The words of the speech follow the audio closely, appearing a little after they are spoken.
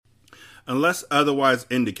Unless otherwise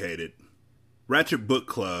indicated, Ratchet Book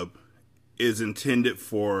Club is intended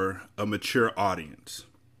for a mature audience.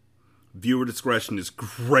 Viewer discretion is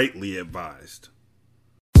greatly advised.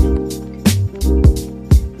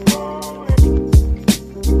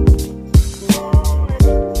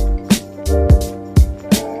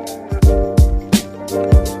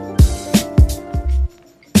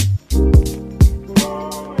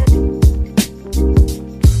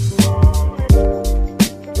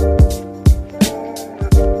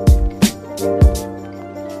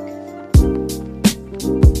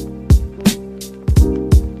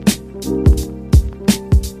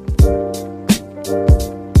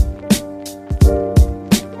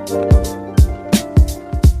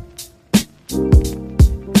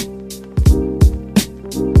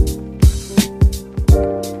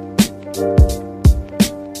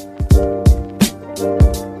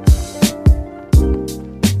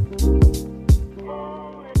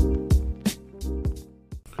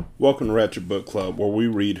 Welcome to Ratchet Book Club, where we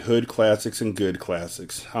read hood classics and good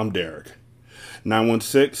classics. I'm Derek.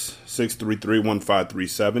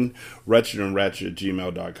 916-633-1537,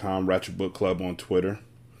 ratchetandratchet@gmail.com, Ratchet Book Club on Twitter.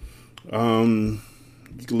 You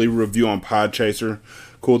can leave a review on Podchaser.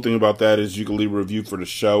 Cool thing about that is you can leave a review for the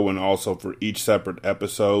show and also for each separate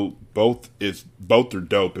episode. Both are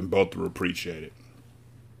dope and both are appreciated.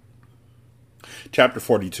 Chapter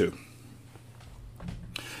 42.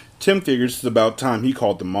 Tim figures it's about time he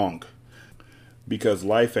called the monk, because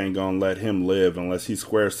life ain't gonna let him live unless he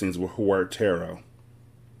squares things with Huertero.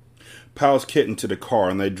 Piles Kit into the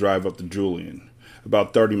car and they drive up to Julian,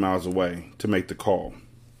 about 30 miles away, to make the call.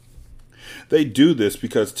 They do this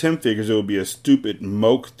because Tim figures it would be a stupid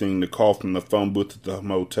moke thing to call from the phone booth at the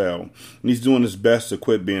motel, and he's doing his best to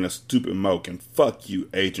quit being a stupid moke, and fuck you,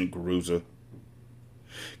 Agent Garuza.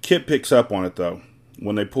 Kit picks up on it, though,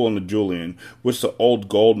 when they pull into Julian, which is an old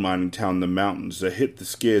gold mining town in the mountains that hit the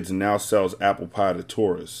skids and now sells apple pie to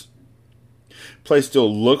tourists. Place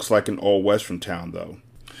still looks like an old western town, though,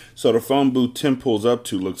 so the phone booth Tim pulls up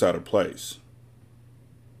to looks out of place.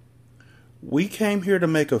 "We came here to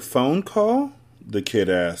make a phone call?" the kid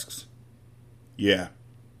asks. "Yeah."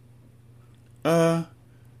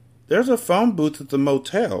 There's a phone booth at the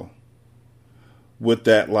motel." With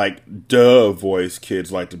that, duh voice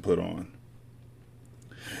kids like to put on.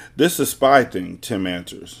 "This is a spy thing," Tim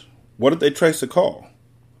answers. "What did they trace the call?"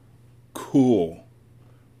 "Cool.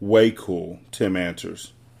 Way cool," Tim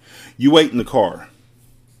answers. "You wait in the car."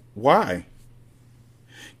 "Why?"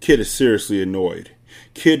 Kid is seriously annoyed.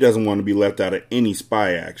 Kid doesn't want to be left out of any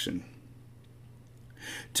spy action.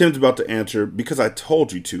 Tim's about to answer, "Because I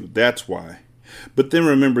told you to, that's why." But then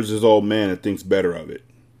remembers his old man and thinks better of it.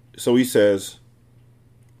 So he says,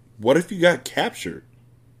 "What if you got captured?"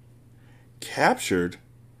 "Captured?"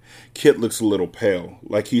 Kit looks a little pale,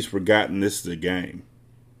 like he's forgotten this is a game.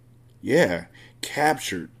 "Yeah,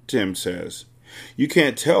 captured," Tim says. "You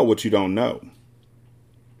can't tell what you don't know."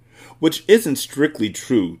 Which isn't strictly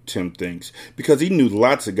true, Tim thinks, because he knew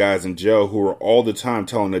lots of guys in jail who were all the time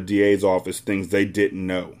telling the DA's office things they didn't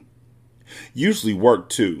know. Usually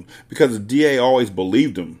worked, too, because the DA always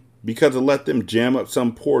believed them, because it let them jam up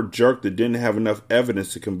some poor jerk that didn't have enough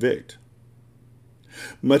evidence to convict.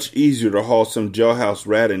 Much easier to haul some jailhouse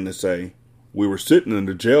rat in to say, "We were sitting in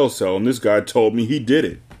the jail cell and this guy told me he did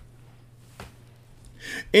it."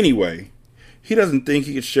 Anyway, he doesn't think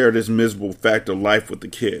he could share this miserable fact of life with the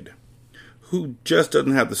kid, who just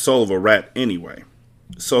doesn't have the soul of a rat anyway.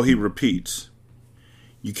 So he repeats,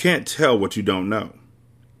 "You can't tell what you don't know."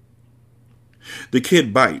 The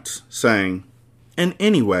kid bites, saying, "And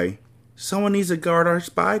anyway, someone needs to guard our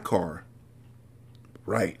spy car."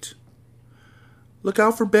 "Right." "Look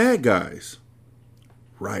out for bad guys."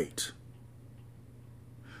 "Right."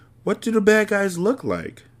 "What do the bad guys look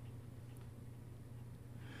like?"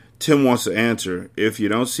 Tim wants to answer, "If you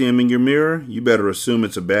don't see him in your mirror, you better assume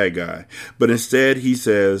it's a bad guy." But instead he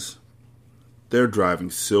says, "They're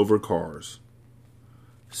driving silver cars."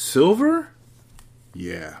 "Silver?"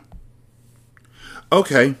 "Yeah."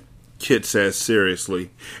 "Okay," Kit says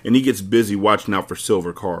seriously, and he gets busy watching out for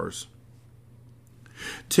silver cars.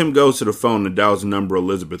 Tim goes to the phone and dials the number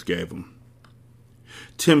Elizabeth gave him.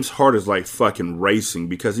 Tim's heart is like fucking racing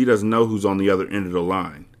because he doesn't know who's on the other end of the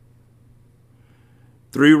line.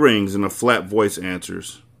 3 rings and a flat voice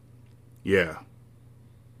answers. "Yeah."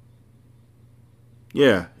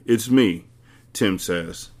 "Yeah, it's me," Tim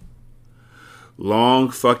says. Long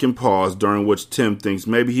fucking pause, during which Tim thinks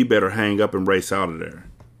maybe he better hang up and race out of there.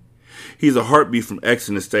 He's a heartbeat from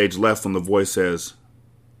exiting the stage left when the voice says,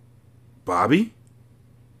 "Bobby?"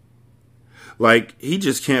 Like, he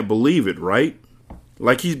just can't believe it, right?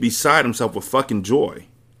 Like he's beside himself with fucking joy.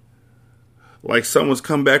 Like someone's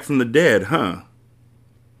come back from the dead, huh?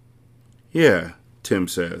 Yeah, Tim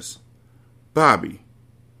says. Bobby.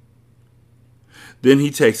 Then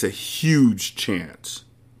he takes a huge chance.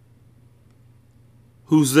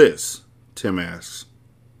 Who's this? Tim asks.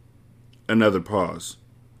 Another pause.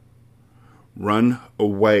 Run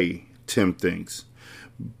away, Tim thinks,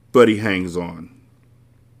 but he hangs on.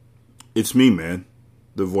 It's me, man,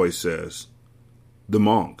 the voice says. The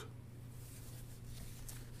monk.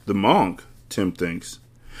 The monk, Tim thinks.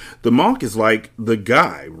 The monk is like the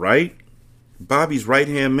guy, right? Bobby's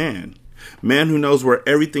right-hand man. Man who knows where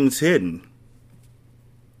everything's hidden.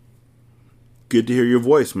 Good to hear your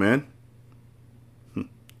voice, man.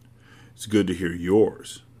 It's good to hear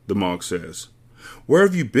yours, the monk says. Where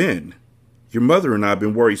have you been? Your mother and I have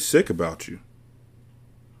been worried sick about you.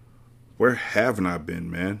 Where haven't I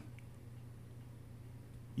been, man?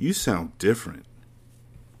 You sound different.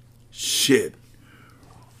 Shit.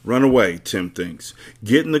 Run away, Tim thinks.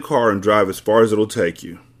 Get in the car and drive as far as it'll take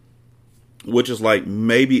you. Which is like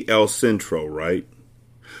maybe El Centro, right?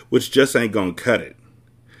 Which just ain't gonna cut it.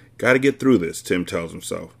 Gotta get through this, Tim tells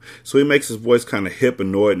himself. So he makes his voice kind of hip,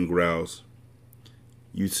 annoyed, and growls.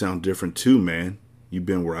 You sound different too, man. You've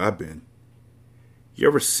been where I've been. You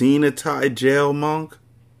ever seen a Thai jail, monk?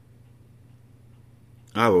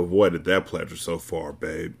 I've avoided that pleasure so far,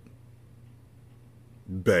 babe.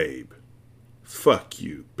 Babe. Fuck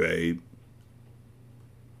you, babe.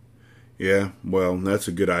 Yeah, well, that's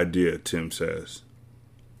a good idea, Tim says.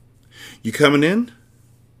 You coming in?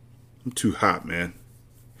 I'm too hot, man.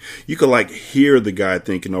 You could hear the guy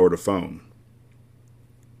thinking over the phone.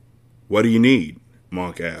 What do you need?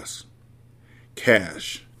 Monk asks.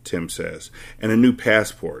 Cash, Tim says, and a new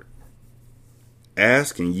passport.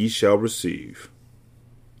 Ask and ye shall receive.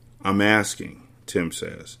 I'm asking, Tim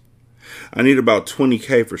says. I need about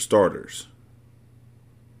 $20,000 for starters.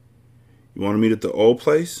 You want to meet at the old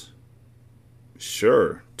place?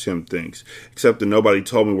 Sure, Tim thinks, except that nobody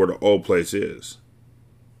told me where the old place is.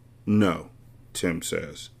 No, Tim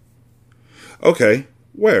says. Okay,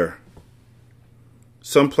 where?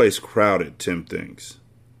 Someplace crowded, Tim thinks.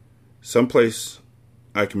 Someplace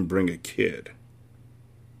I can bring a kid.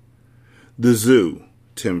 The zoo,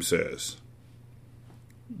 Tim says.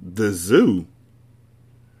 The zoo?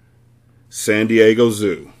 San Diego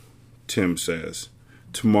Zoo, Tim says.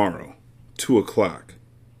 Tomorrow, 2:00.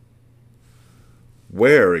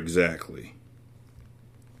 Where exactly?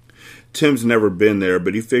 Tim's never been there,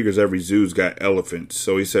 but he figures every zoo's got elephants,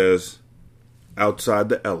 so he says, outside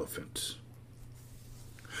the elephants.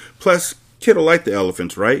 Plus, kid'll like the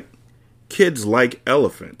elephants, right? Kids like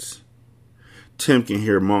elephants. Tim can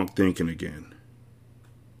hear Monk thinking again.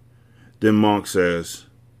 Then Monk says,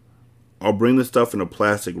 I'll bring the stuff in a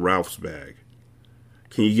plastic Ralph's bag.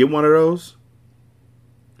 Can you get one of those?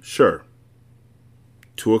 Sure.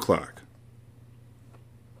 2:00.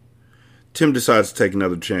 Tim decides to take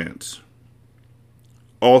another chance.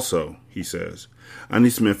 Also, he says, I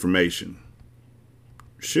need some information.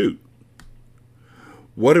 Shoot.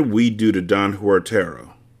 What did we do to Don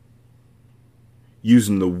Huertero?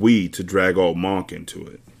 Using the we to drag old Monk into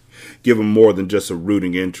it. Give him more than just a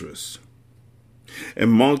rooting interest.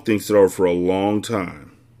 And Monk thinks it over for a long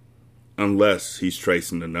time. Unless he's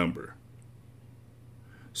tracing the number.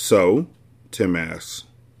 So, Tim asks.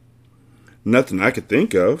 Nothing I could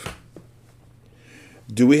think of.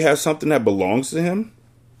 Do we have something that belongs to him?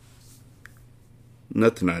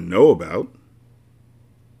 Nothing I know about.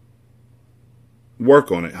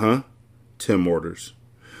 Work on it, huh? Tim orders.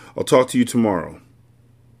 I'll talk to you tomorrow.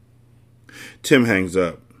 Tim hangs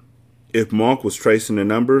up. If Monk was tracing the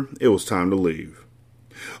number, it was time to leave.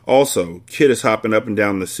 Also, Kid is hopping up and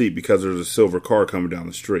down the seat because there's a silver car coming down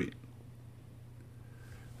the street.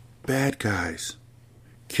 Bad guys,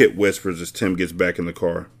 Kit whispers as Tim gets back in the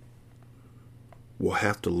car. We'll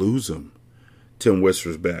have to lose them, Tim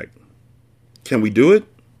whispers back. Can we do it?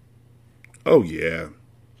 Oh, yeah.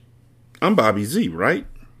 I'm Bobby Z, right?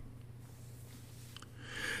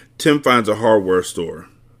 Tim finds a hardware store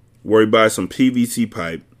where he buys some PVC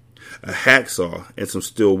pipe, a hacksaw, and some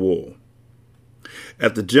steel wool.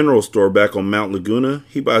 At the general store back on Mount Laguna,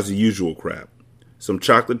 he buys the usual crap. Some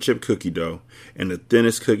chocolate chip cookie dough, and the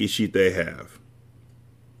thinnest cookie sheet they have.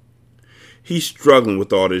 He's struggling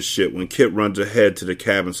with all this shit when Kit runs ahead to the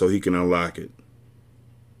cabin so he can unlock it.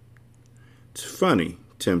 It's funny,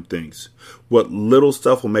 Tim thinks, what little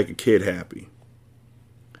stuff will make a kid happy.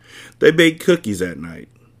 They bake cookies at night.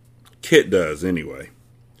 Kit does, anyway.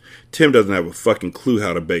 Tim doesn't have a fucking clue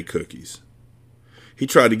how to bake cookies. He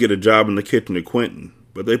tried to get a job in the kitchen at Quentin,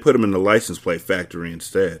 but they put him in the license plate factory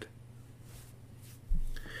instead.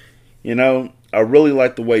 You know, I really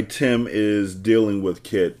like the way Tim is dealing with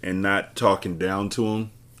Kit and not talking down to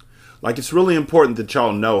him. Like, it's really important that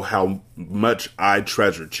y'all know how much I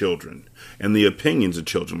treasure children and the opinions of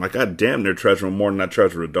children. Like, I damn near treasure them more than I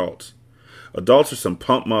treasure adults. Adults are some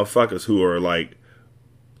pump motherfuckers who are, like,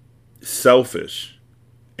 selfish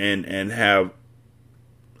and have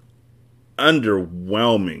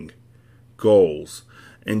underwhelming goals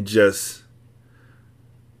and just,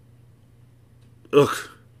 ugh.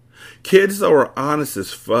 Kids are honest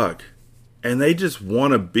as fuck. And they just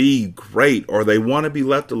want to be great or they want to be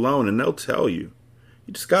left alone, and they'll tell you.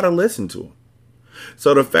 You just got to listen to them.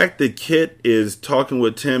 So the fact that Kit is talking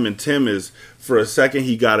with Tim, and Tim is, for a second,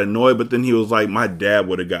 he got annoyed, but then he was like, my dad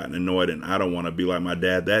would have gotten annoyed, and I don't want to be like my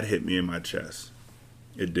dad. That hit me in my chest.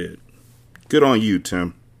 It did. Good on you,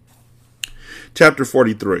 Tim. Chapter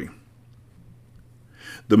 43.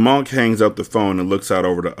 The monk hangs up the phone and looks out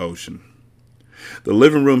over the ocean. The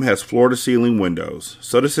living room has floor-to-ceiling windows,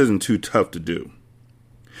 so this isn't too tough to do.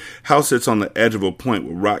 House sits on the edge of a point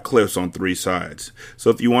with rock cliffs on 3 sides, so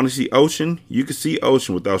if you want to see ocean, you can see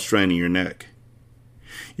ocean without straining your neck.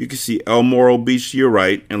 You can see El Morro Beach to your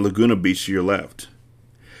right and Laguna Beach to your left.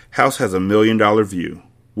 House has $1 million view,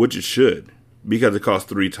 which it should, because it costs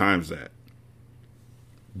 3 times that.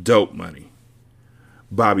 Dope money.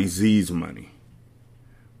 Bobby Z's money.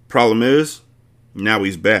 Problem is, now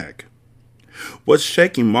he's back. What's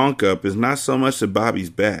shaking Monk up is not so much that Bobby's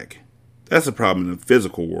back. That's a problem in the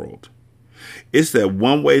physical world. It's that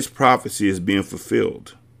one way's prophecy is being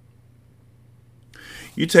fulfilled.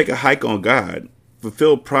 You take a hike on God,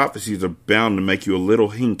 fulfilled prophecies are bound to make you a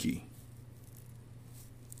little hinky.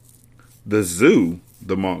 The zoo,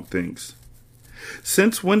 the monk thinks.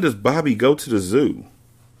 Since when does Bobby go to the zoo?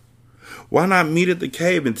 Why not meet at the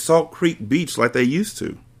cave in Salt Creek Beach like they used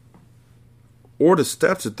to? Or the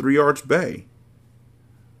steps at Three Arch Bay?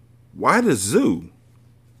 Why the zoo?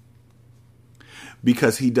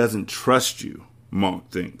 Because he doesn't trust you, Monk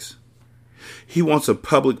thinks. He wants a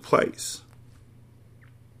public place.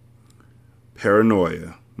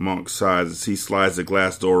 Paranoia, Monk sighs as he slides the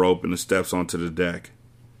glass door open and steps onto the deck.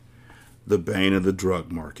 The bane of the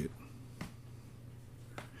drug market.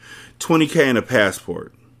 $20K and a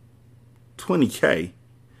passport. $20K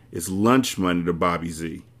is lunch money to Bobby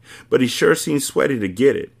Z, but he sure seems sweaty to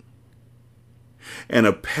get it. And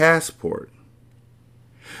a passport.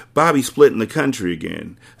 Bobby's splitting the country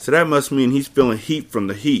again, so that must mean he's feeling heat from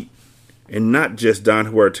the heat, and not just Don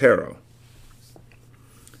Huertero.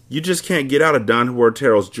 You just can't get out of Don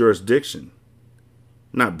Huertero's jurisdiction.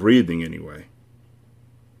 Not breathing, anyway.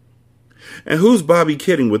 And who's Bobby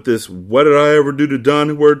kidding with this "what did I ever do to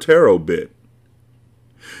Don Huertero" bit?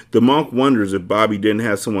 The monk wonders if Bobby didn't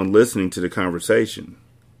have someone listening to the conversation.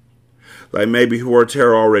 Like maybe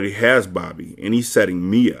Huertero already has Bobby, and he's setting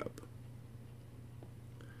me up.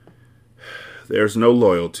 There's no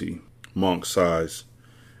loyalty, Monk sighs,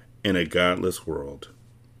 in a godless world.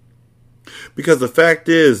 Because the fact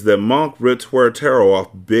is that Monk ripped Huertero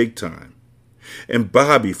off big time. And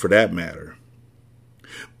Bobby, for that matter.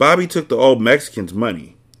 Bobby took the old Mexican's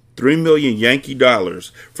money, $3 million Yankee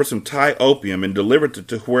dollars, for some Thai opium and delivered it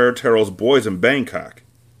to Huertero's boys in Bangkok.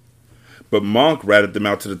 But Monk ratted them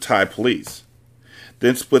out to the Thai police,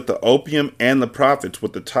 then split the opium and the profits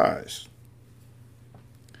with the Thais.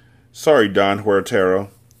 Sorry, Don Huertero,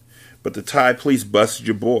 but the Thai police busted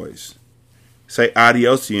your boys. Say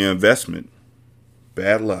adios to your investment.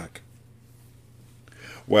 Bad luck.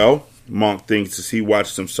 Well, Monk thinks as he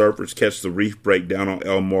watched some surfers catch the reef break down on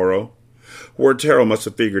El Morro, Huertero must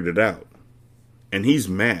have figured it out. And he's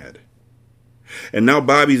mad. And now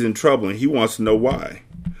Bobby's in trouble and he wants to know why.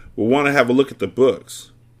 We'll want to have a look at the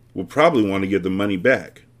books. We'll probably want to give the money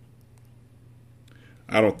back.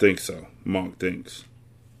 I don't think so, Monk thinks.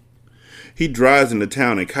 He drives into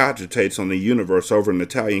town and cogitates on the universe over an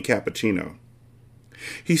Italian cappuccino.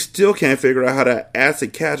 He still can't figure out how that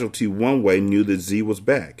acid casualty one way knew that Z was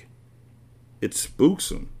back. It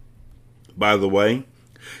spooks him. By the way,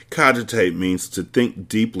 cogitate means to think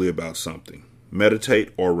deeply about something,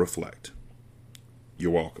 meditate or reflect.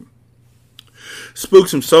 You're welcome.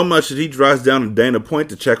 Spooks him so much that he drives down to Dana Point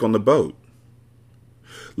to check on the boat.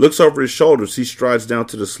 Looks over his shoulder as he strides down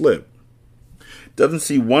to the slip. Doesn't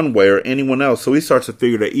see one way or anyone else, so he starts to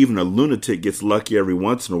figure that even a lunatic gets lucky every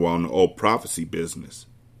once in a while in the old prophecy business.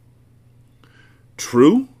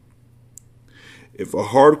 True? If a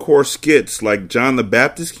hardcore skits like John the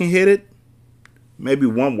Baptist can hit it, maybe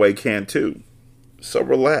one way can too. So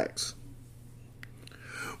relax.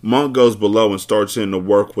 Monk goes below and starts in to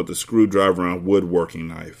work with a screwdriver and woodworking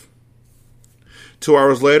knife. 2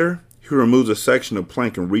 hours later, he removes a section of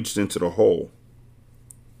plank and reaches into the hole.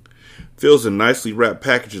 fills in nicely wrapped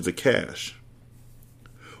packages of cash,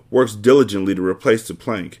 works diligently to replace the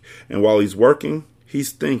plank, and while he's working,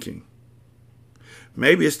 he's thinking,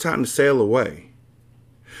 maybe it's time to sail away.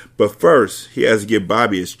 But first, he has to give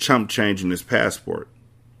Bobby his chump change and his passport,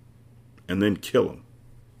 and then kill him.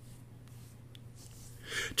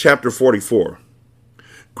 Chapter 44.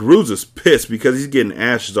 Gruza's pissed because he's getting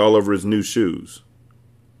ashes all over his new shoes.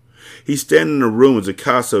 He's standing in the ruins of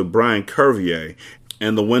Casa of Brian Curvier,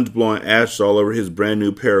 and the wind's blowing ashes all over his brand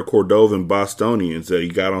new pair of Cordovan Bostonians that he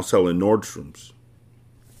got on sale at Nordstrom's.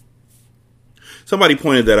 Somebody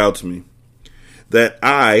pointed that out to me. That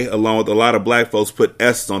I, along with a lot of black folks, put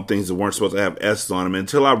S's on things that weren't supposed to have S's on them.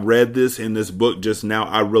 Until I read this in this book just now,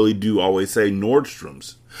 I really do always say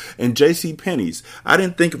Nordstrom's. And J.C. Penney's. I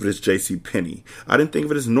didn't think of it as J.C. Penney. I didn't think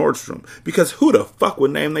of it as Nordstrom. Because who the fuck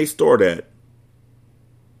would name they store that?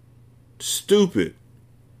 Stupid.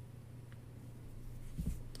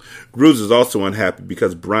 Gruz is also unhappy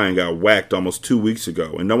because Brian got whacked almost 2 weeks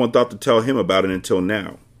ago, and no one thought to tell him about it until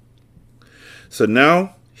now. So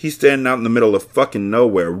now, he's standing out in the middle of fucking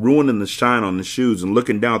nowhere, ruining the shine on the shoes and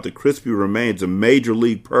looking down at the crispy remains of major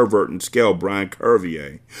league pervert and scale Brian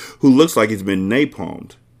Curvier, who looks like he's been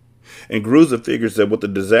napalmed. And Gruza figures that with a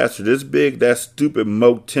disaster this big, that stupid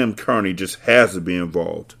moke Tim Kearney just has to be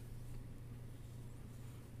involved.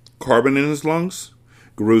 Carbon in his lungs?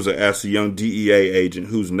 Gruza asks a young DEA agent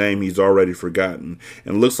whose name he's already forgotten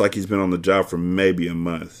and looks like he's been on the job for maybe a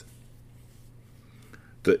month.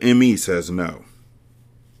 The ME says no.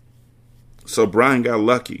 So Brian got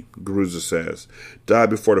lucky, Gruza says. Died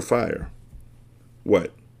before the fire.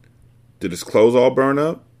 What? Did his clothes all burn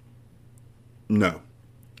up? No.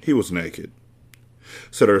 He was naked.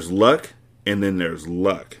 So there's luck, and then there's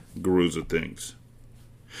luck, Gruza thinks.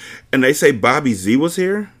 And they say Bobby Z was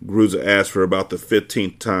here? Gruza asked for about the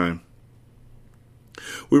 15th time.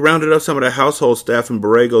 We rounded up some of the household staff in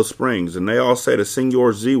Borrego Springs, and they all say that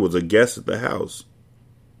Senor Z was a guest at the house.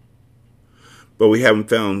 But we haven't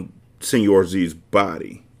found Senor Z's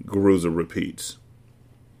body, Gruza repeats.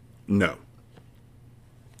 No.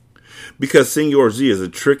 Because Senor Z is a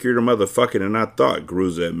trickier motherfucker than I thought,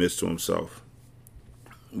 Gruza admits to himself.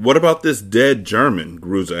 What about this dead German?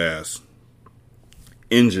 Gruza asks.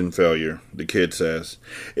 Engine failure, the kid says.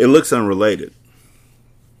 It looks unrelated.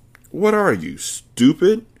 What are you,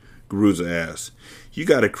 stupid? Gruza asks. You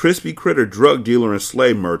got a crispy critter drug dealer and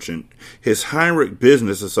slave merchant. His Heinrich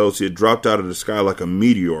business associate dropped out of the sky like a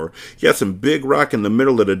meteor. You got some big rock in the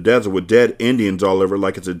middle of the desert with dead Indians all over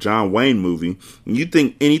like it's a John Wayne movie. And you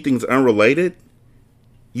think anything's unrelated?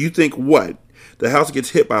 You think what? The house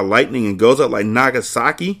gets hit by lightning and goes up like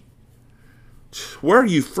Nagasaki? Where are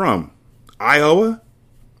you from? Iowa?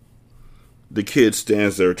 The kid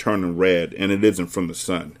stands there turning red, and it isn't from the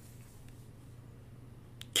sun.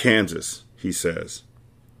 Kansas, he says.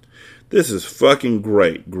 This is fucking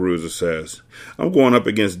great, Gruza says. I'm going up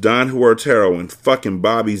against Don Huertero and fucking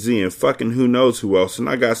Bobby Z and fucking who knows who else, and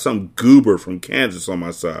I got some goober from Kansas on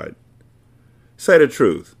my side. Say the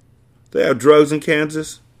truth. They have drugs in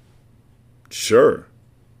Kansas? Sure.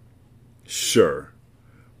 Sure.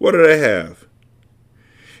 What do they have?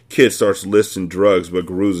 Kid starts listing drugs, but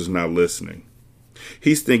Gruza's not listening.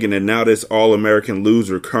 He's thinking that now this all-American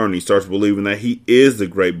loser Kearney starts believing that he is the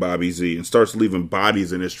great Bobby Z and starts leaving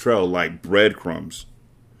bodies in his trail like breadcrumbs.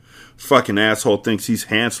 Fucking asshole thinks he's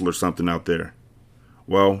Hansel or something out there.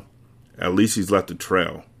 Well, at least he's left a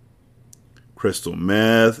trail. Crystal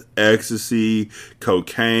meth, ecstasy,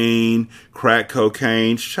 cocaine, crack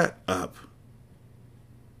cocaine. Shut up.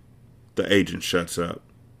 The agent shuts up.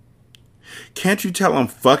 Can't you tell I'm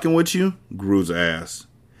fucking with you? Gruza asks.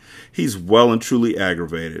 He's well and truly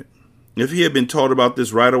aggravated. If he had been told about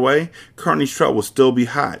this right away, Kearney's truck would still be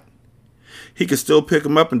hot. He could still pick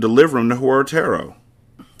him up and deliver him to Huertero.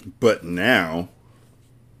 But now...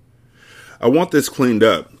 I want this cleaned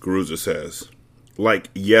up, Gruza says. Like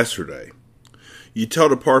yesterday. You tell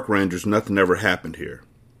the park rangers nothing ever happened here.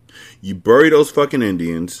 You bury those fucking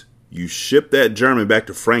Indians. You ship that German back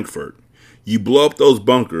to Frankfurt. You blow up those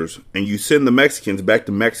bunkers, and you send the Mexicans back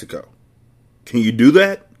to Mexico. Can you do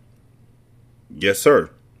that? Yes, sir.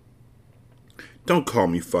 Don't call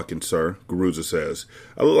me fucking sir, Gruza says.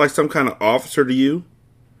 I look like some kind of officer to you?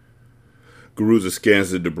 Gruza scans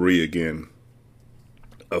the debris again.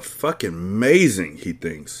 Fucking amazing, he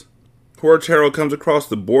thinks. Huertero comes across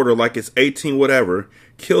the border like it's 18 whatever,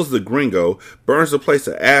 kills the gringo, burns the place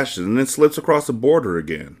to ashes, and then slips across the border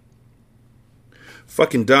again.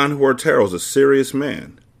 Fucking Don Huertero's a serious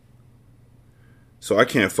man. So I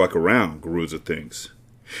can't fuck around, Gruza thinks.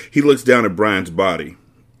 He looks down at Brian's body,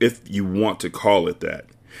 if you want to call it that.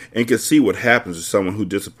 and can see what happens to someone who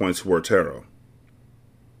disappoints Huertero.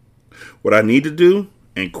 What I need to do,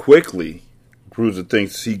 and quickly, Cruiser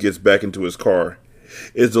thinks as he gets back into his car,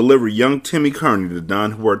 is deliver young Timmy Kearney to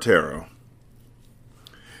Don Huertero.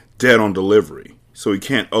 Dead on delivery, so he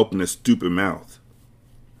can't open his stupid mouth.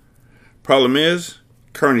 Problem is,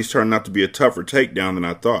 Kearney's turned out to be a tougher takedown than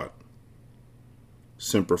I thought.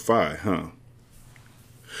 Semper Fi, huh?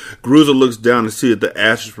 Cruiser looks down to see that the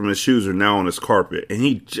ashes from his shoes are now on his carpet, and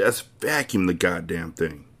he just vacuumed the goddamn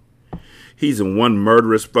thing. He's in one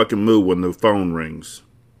murderous fucking mood when the phone rings.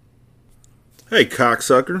 "Hey,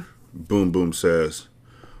 cocksucker," Boom Boom says.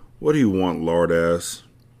 "What do you want, lord ass?"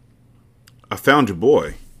 "I found your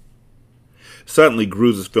boy." Suddenly,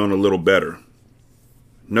 Cruiser's feeling a little better.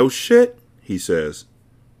 "No shit?" he says.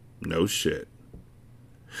 "No shit."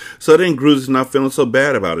 So then Cruiser's not feeling so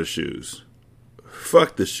bad about his shoes.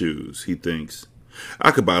 Fuck the shoes, he thinks.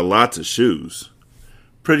 I could buy lots of shoes.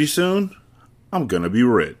 Pretty soon, I'm gonna be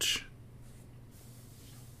rich.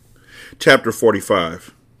 Chapter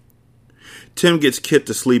 45. Tim gets Kit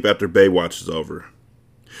to sleep after Baywatch is over.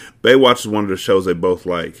 Baywatch is one of the shows they both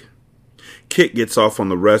like. Kit gets off on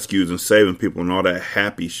the rescues and saving people and all that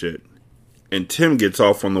happy shit. And Tim gets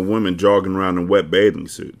off on the women jogging around in wet bathing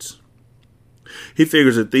suits. He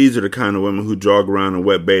figures that these are the kind of women who jog around in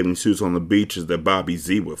wet bathing suits on the beaches that Bobby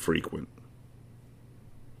Z would frequent.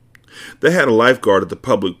 They had a lifeguard at the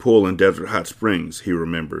public pool in Desert Hot Springs, he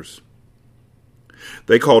remembers.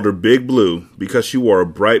 They called her Big Blue because she wore a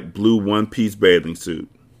bright blue one-piece bathing suit.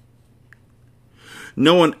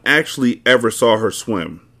 No one actually ever saw her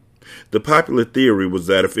swim. The popular theory was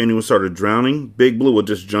that if anyone started drowning, Big Blue would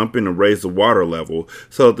just jump in and raise the water level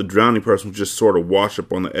so that the drowning person would just sort of wash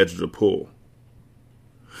up on the edge of the pool.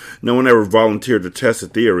 No one ever volunteered to test the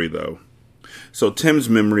theory, though. So Tim's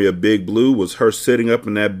memory of Big Blue was her sitting up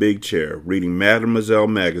in that big chair, reading Mademoiselle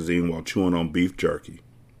magazine while chewing on beef jerky.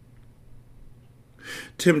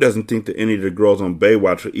 Tim doesn't think that any of the girls on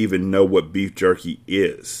Baywatch will even know what beef jerky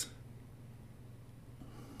is.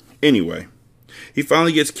 Anyway, he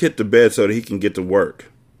finally gets Kit to bed so that he can get to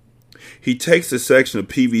work. He takes the section of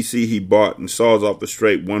PVC he bought and saws off a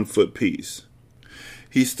straight 1-foot piece.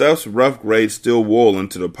 He stuffs rough grade steel wool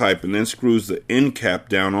into the pipe and then screws the end cap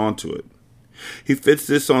down onto it. He fits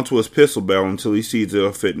this onto his pistol barrel until he sees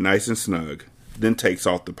it'll fit nice and snug, then takes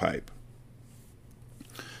off the pipe.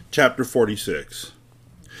 Chapter 46.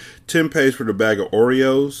 Tim pays for the bag of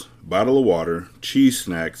Oreos, bottle of water, cheese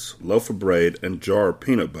snacks, loaf of bread, and jar of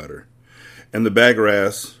peanut butter. And the bagger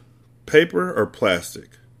asks, "Paper or plastic?"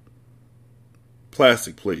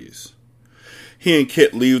 "Plastic, please." He and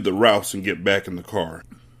Kit leave the Ralphs and get back in the car.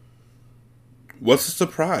 "What's the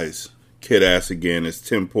surprise?" Kit asks again as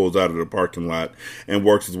Tim pulls out of the parking lot and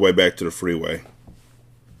works his way back to the freeway.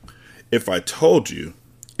 "If I told you,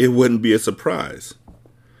 it wouldn't be a surprise."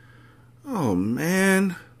 "Oh,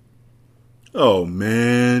 man." "Oh,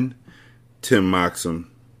 man," Tim mocks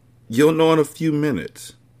him. "You'll know in a few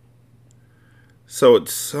minutes." "So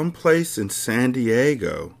it's someplace in San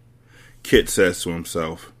Diego," Kit says to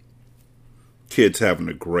himself. Kid's having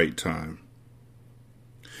a great time.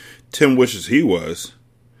 Tim wishes he was.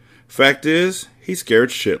 Fact is, he's scared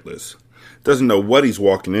shitless. Doesn't know what he's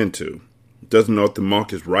walking into. Doesn't know if the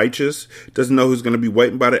monk is righteous. Doesn't know who's going to be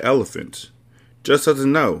waiting by the elephants. Just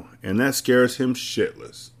doesn't know, and that scares him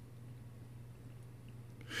shitless.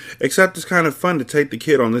 Except it's kind of fun to take the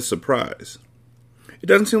kid on this surprise. It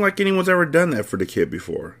doesn't seem like anyone's ever done that for the kid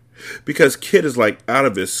before, because Kid is like out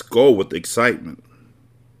of his skull with excitement.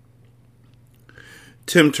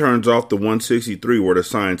 Tim turns off the 163 where the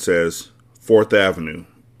sign says 4th Avenue,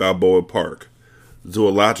 Balboa Park,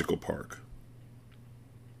 Zoological Park.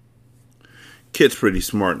 Kit's pretty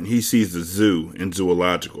smart and he sees the zoo in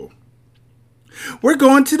Zoological. "We're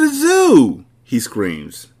going to the zoo!" he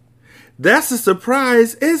screams. "That's a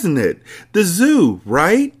surprise, isn't it? The zoo,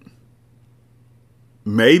 right?"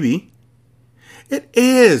 "Maybe." "It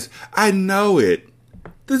is. I know it.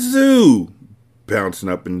 The zoo." Bouncing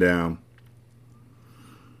up and down.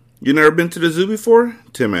 "You never been to the zoo before?"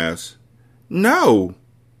 Tim asks. "No."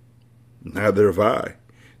 "Neither have I,"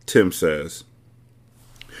 Tim says.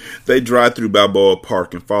 They drive through Balboa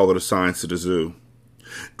Park and follow the signs to the zoo.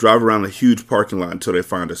 Drive around a huge parking lot until they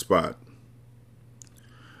find a spot.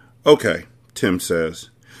 "Okay," Tim says.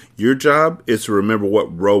 "Your job is to remember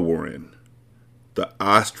what row we're in. The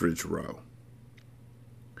ostrich row."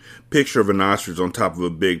 Picture of an ostrich on top of a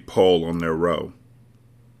big pole on their row.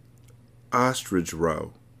 "Ostrich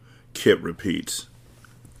row," Kit repeats.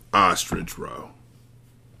 "Ostrich row."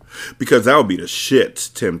 Because that would be the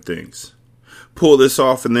shits, Tim thinks. Pull this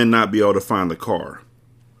off and then not be able to find the car.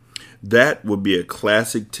 That would be a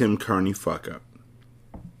classic Tim Kearney fuck-up.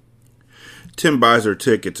 Tim buys her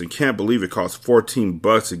tickets and can't believe it costs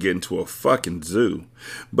 $14 to get into a fucking zoo.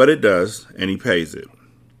 But it does, and he pays it.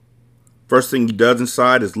 First thing he does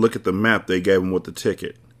inside is look at the map they gave him with the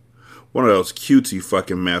ticket. One of those cutesy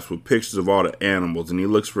fucking maps with pictures of all the animals, and he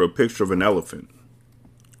looks for a picture of an elephant.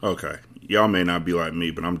 Okay, y'all may not be like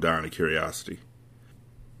me, but I'm dying of curiosity.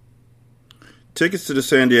 Tickets to the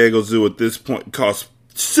San Diego Zoo at this point cost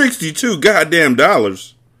 $62 goddamn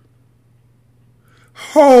dollars.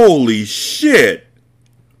 Holy shit!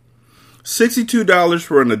 $62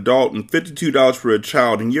 for an adult and $52 for a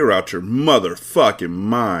child, and you're out your motherfucking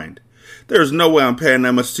mind. There's no way I'm paying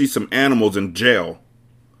that much to see some animals in jail.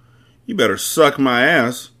 You better suck my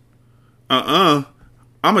ass. I'ma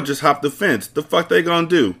just hop the fence. The fuck they gonna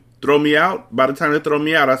do? Throw me out? By the time they throw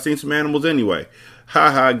me out, I seen some animals anyway.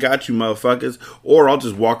 Ha, got you motherfuckers. Or I'll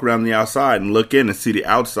just walk around the outside and look in and see the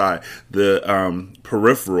outside, the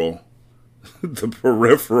peripheral, the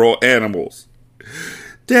peripheral animals.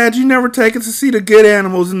 Dad, you never take us to see the good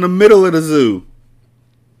animals in the middle of the zoo.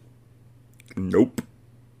 Nope.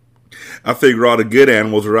 I figure all the good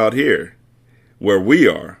animals are out here. Where we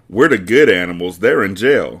are. We're the good animals. They're in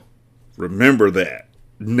jail. Remember that.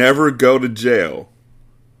 Never go to jail.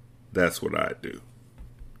 That's what I do.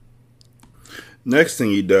 Next thing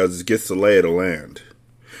he does is gets the lay of the land.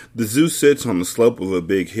 The zoo sits on the slope of a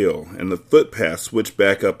big hill, and the footpaths switch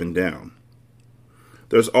back up and down.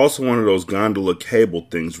 There's also one of those gondola cable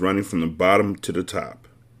things running from the bottom to the top.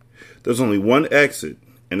 There's only one exit,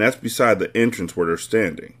 and that's beside the entrance where they're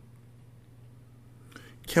standing.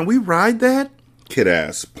 Can we ride that? Kid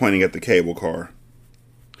asks, pointing at the cable car.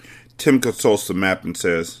 Tim consults the map and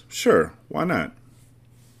says, sure, why not?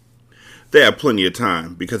 They have plenty of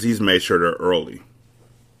time because he's made sure they're early.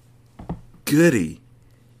 Goody,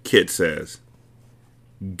 Kit says.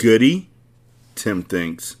 Goody? Tim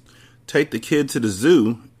thinks. Take the kid to the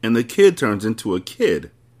zoo and the kid turns into a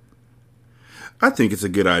kid. I think it's a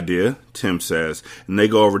good idea, Tim says, and they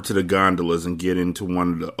go over to the gondolas and get into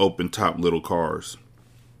one of the open-top little cars.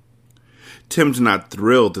 Tim's not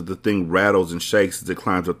thrilled that the thing rattles and shakes as it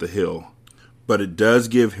climbs up the hill, but it does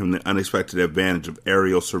give him the unexpected advantage of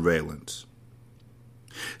aerial surveillance.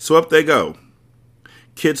 So up they go.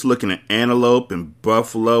 Kit's looking at antelope and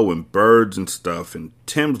buffalo and birds and stuff, and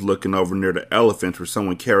Tim's looking over near the elephants for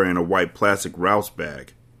someone carrying a white plastic Rouse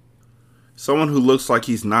bag. Someone who looks like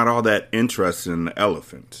he's not all that interested in the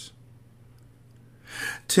elephants.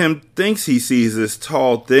 Tim thinks he sees this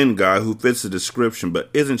tall, thin guy who fits the description, but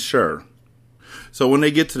isn't sure. So when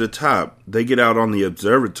they get to the top, they get out on the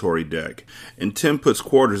observatory deck, and Tim puts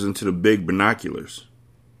quarters into the big binoculars.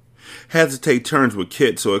 Has to take turns with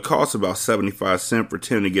Kit, so it costs about 75 cents for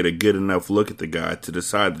Tim to get a good enough look at the guy to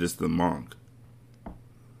decide that it's the monk.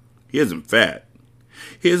 He isn't fat.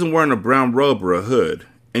 He isn't wearing a brown robe or a hood,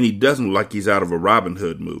 and he doesn't look like he's out of a Robin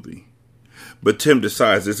Hood movie. But Tim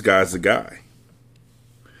decides this guy's the guy.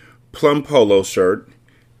 Plum polo shirt,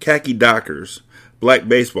 khaki dockers, black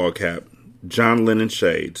baseball cap, John Lennon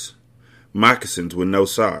shades, moccasins with no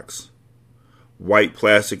socks, white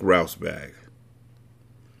plastic Rouse bag.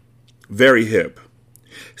 Very hip.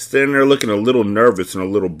 Standing there looking a little nervous and a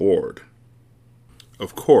little bored.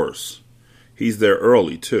 Of course, he's there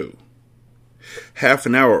early too. Half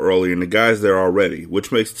an hour early and the guy's there already,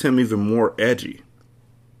 which makes Tim even more edgy.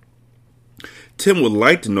 Tim would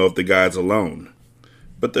like to know if the guy's alone,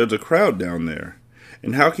 but there's a crowd down there,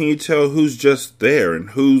 and how can you tell who's just there and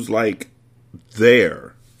who's like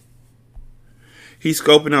there? He's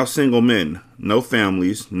scoping out single men, no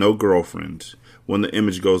families, no girlfriends, when the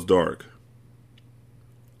image goes dark.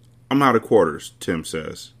 I'm out of quarters, Tim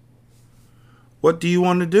says. What do you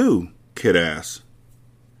want to do? Kit asks.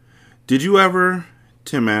 Did you ever,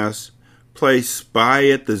 Tim asks, play spy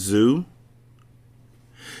at the zoo?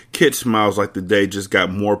 Kit smiles like the day just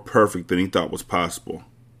got more perfect than he thought was possible.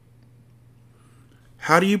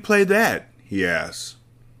 How do you play that? He asks.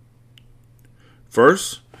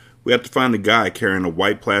 First, we have to find the guy carrying a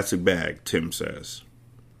white plastic bag, Tim says.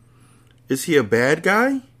 Is he a bad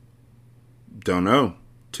guy? Don't know,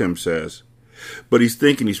 Tim says. But he's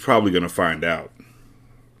thinking he's probably going to find out.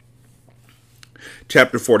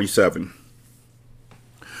 Chapter 47.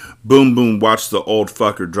 Boom Boom watched the old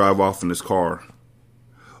fucker drive off in his car.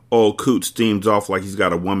 Old Coot steams off like he's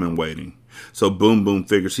got a woman waiting, so Boom Boom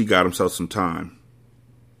figures he got himself some time.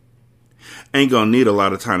 Ain't gonna need a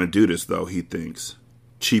lot of time to do this, though, he thinks.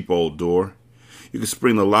 Cheap old door. You can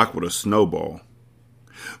spring the lock with a snowball.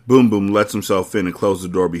 Boom Boom lets himself in and closes the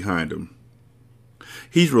door behind him.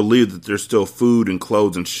 He's relieved that there's still food and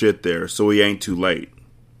clothes and shit there, so he ain't too late.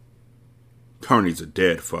 Kearney's a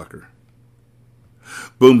dead fucker.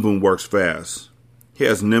 Boom Boom works fast. He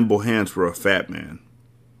has nimble hands for a fat man.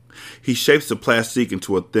 He shapes the plastique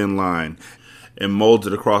into a thin line and molds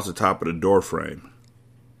it across the top of the door frame.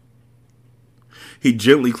 He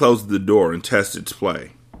gently closes the door and tests its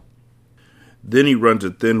play. Then he runs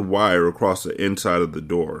a thin wire across the inside of the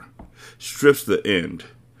door, strips the end,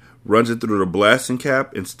 runs it through the blasting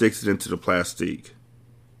cap, and sticks it into the plastique.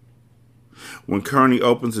 When Kearney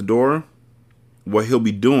opens the door, what he'll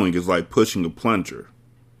be doing is like pushing a plunger.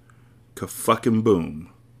 Ka-fucking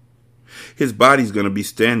boom. His body's going to be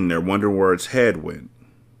standing there wondering where its head went.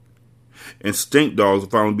 And stink dogs will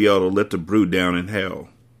finally be able to let the brute down in hell.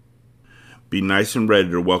 Be nice and ready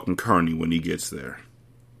to welcome Kearney when he gets there.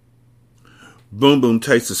 Boom Boom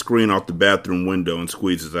takes the screen off the bathroom window and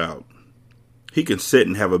squeezes out. He can sit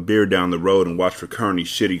and have a beer down the road and watch for Kearney's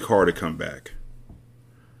shitty car to come back.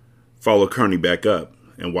 Follow Kearney back up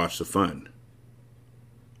and watch the fun.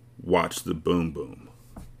 Watch the Boom Boom.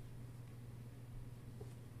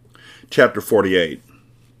 Chapter 48.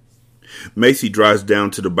 Macy drives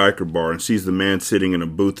down to the biker bar and sees the man sitting in a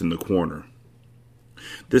booth in the corner.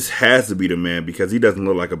 This has to be the man because he doesn't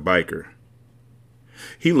look like a biker.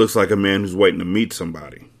 He looks like a man who's waiting to meet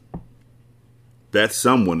somebody. That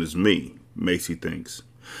someone is me, Macy thinks.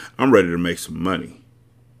 I'm ready to make some money.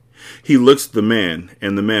 He looks at the man,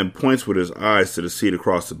 and the man points with his eyes to the seat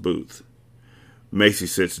across the booth. Macy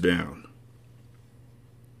sits down.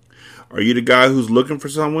 Are you the guy who's looking for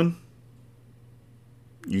someone?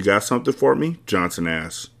 You got something for me? Johnson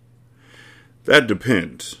asks. That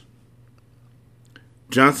depends.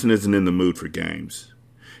 Johnson isn't in the mood for games.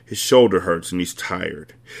 His shoulder hurts and he's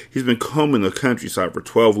tired. He's been combing the countryside for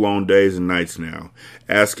 12 long days and nights now,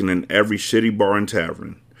 asking in every shitty bar and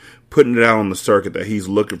tavern, putting it out on the circuit that he's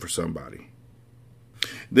looking for somebody.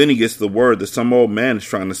 Then he gets the word that some old man is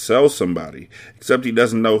trying to sell somebody, except he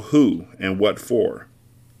doesn't know who and what for.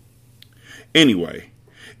 Anyway,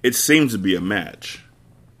 it seems to be a match.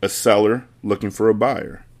 A seller looking for a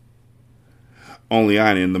buyer. Only I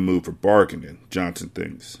ain't in the mood for bargaining, Johnson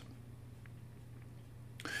thinks.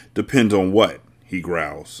 Depends on what, he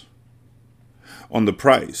growls. On the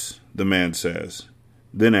price, the man says.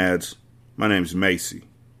 Then adds, my name's Macy.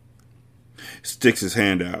 Sticks his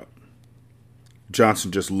hand out.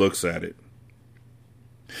 Johnson just looks at it.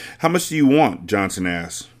 How much do you want? Johnson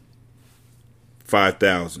asks.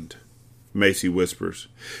 5,000, Macy whispers.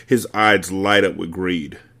 His eyes light up with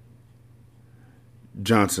greed.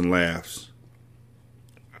 Johnson laughs.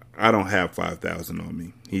 I don't have 5,000 on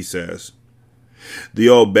me, he says. The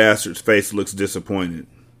old bastard's face looks disappointed.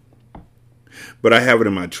 But I have it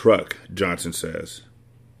in my truck, Johnson says.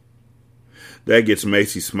 That gets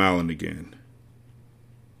Macy smiling again.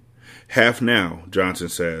 Half now, Johnson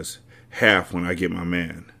says. Half when I get my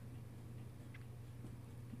man.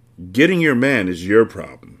 Getting your man is your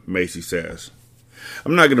problem, Macy says.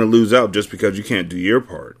 I'm not going to lose out just because you can't do your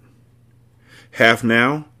part. Half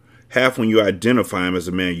now, half when you identify him as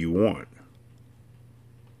the man you want.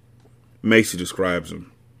 Macy describes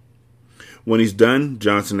him. When he's done,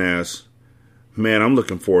 Johnson asks, Man I'm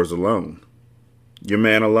looking for is alone. Your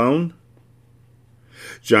man alone?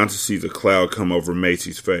 Johnson sees a cloud come over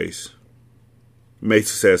Macy's face. Macy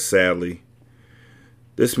says sadly,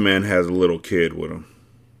 This man has a little kid with him.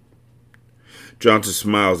 Johnson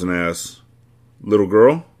smiles and asks, Little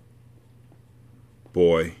girl?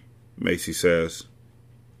 Boy, Macy says.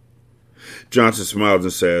 Johnson smiles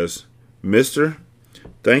and says, Mister,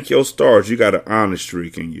 thank your stars you got an honest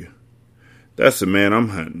streak in you. That's the man I'm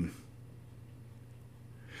hunting.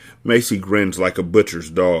 Macy grins like a butcher's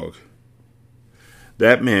dog.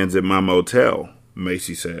 That man's at my motel,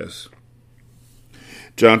 Macy says.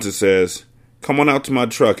 Johnson says, Come on out to my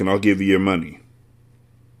truck and I'll give you your money.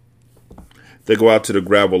 They go out to the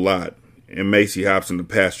gravel lot, and Macy hops in the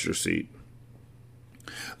passenger seat.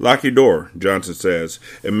 Lock your door, Johnson says,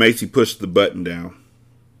 and Macy pushes the button down.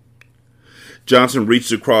 Johnson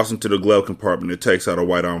reaches across into the glove compartment and takes out a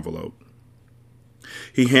white envelope.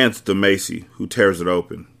 He hands it to Macy, who tears it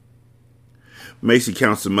open. Macy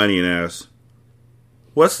counts the money and asks,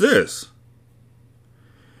 What's this?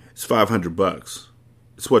 It's $500.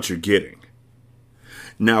 It's what you're getting.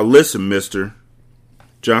 Now listen, mister.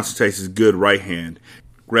 Johnson takes his good right hand,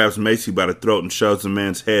 grabs Macy by the throat and shoves the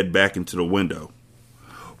man's head back into the window.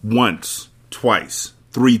 Once, twice,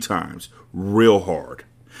 3 times, real hard,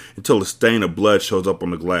 until a stain of blood shows up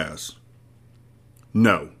on the glass.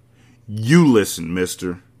 No, you listen,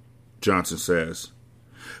 mister, Johnson says.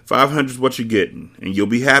 500's what you're getting, and you'll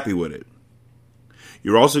be happy with it.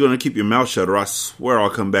 You're also going to keep your mouth shut, or I swear I'll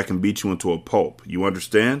come back and beat you into a pulp. You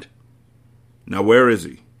understand? Now where is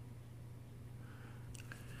he?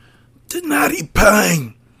 "The Knotty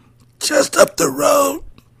Pine, just up the road.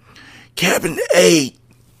 Cabin 8.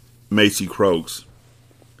 Macy croaks.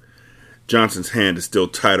 Johnson's hand is still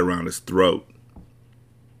tight around his throat.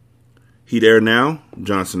 "He there now?"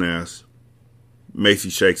 Johnson asks. Macy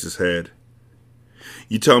shakes his head.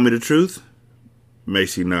 "You tell me the truth?"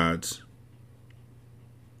 Macy nods.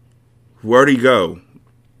 "Where'd he go?"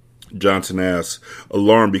 Johnson asks,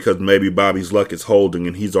 alarmed because maybe Bobby's luck is holding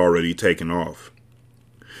and he's already taken off.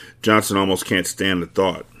 Johnson almost can't stand the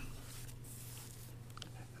thought.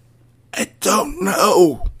 "I don't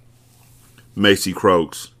know," Macy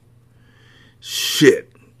croaks.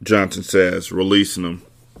 "Shit," Johnson says, releasing him.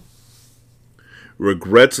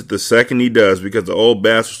 Regrets it the second he does because the old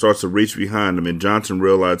bastard starts to reach behind him and Johnson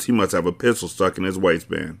realizes he must have a pistol stuck in his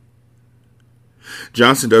waistband.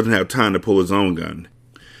 Johnson doesn't have time to pull his own gun,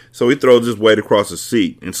 so he throws his weight across the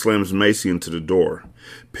seat and slams Macy into the door,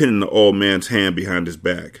 pinning the old man's hand behind his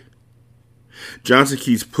back. Johnson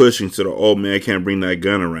keeps pushing so the old man can't bring that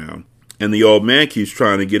gun around, and the old man keeps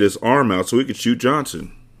trying to get his arm out so he can shoot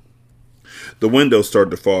Johnson. The windows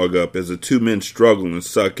start to fog up as the two men struggle and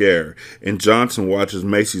suck air, and Johnson watches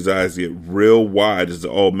Macy's eyes get real wide as the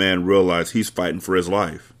old man realizes he's fighting for his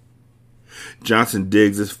life. Johnson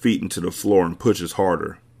digs his feet into the floor and pushes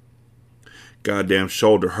harder. Goddamn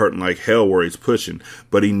shoulder hurting like hell where he's pushing,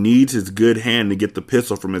 but he needs his good hand to get the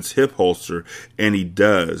pistol from its hip holster, and he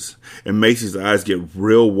does. And Macy's eyes get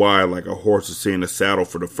real wide like a horse is seeing a saddle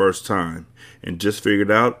for the first time, and just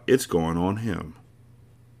figured out it's going on him.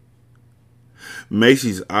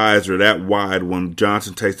 Macy's eyes are that wide when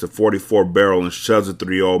Johnson takes the .44 barrel and shoves it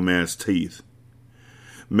through the old man's teeth.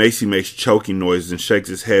 Macy makes choking noises and shakes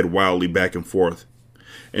his head wildly back and forth,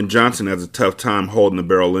 and Johnson has a tough time holding the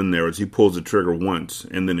barrel in there as he pulls the trigger once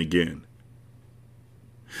and then again.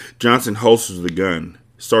 Johnson holsters the gun,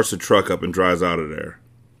 starts the truck up and drives out of there.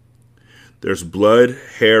 There's blood,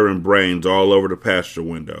 hair, and brains all over the passenger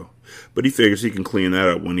window, but he figures he can clean that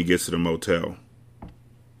up when he gets to the motel.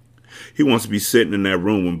 He wants to be sitting in that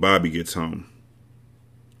room when Bobby gets home.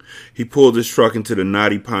 He pulls his truck into the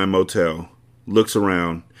Knotty Pine Motel, looks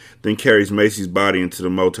around, then carries Macy's body into the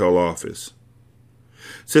motel office.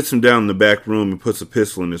 Sits him down in the back room and puts a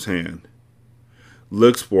pistol in his hand.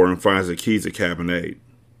 Looks for and finds the keys at cabin 8.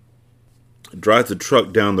 Drives the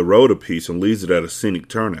truck down the road a piece and leaves it at a scenic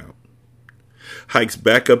turnout. Hikes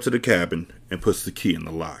back up to the cabin and puts the key in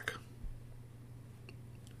the lock.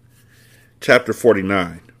 Chapter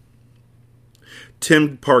 49.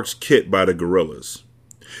 Tim parks Kit by the gorillas.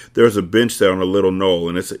 There's a bench there on a little knoll,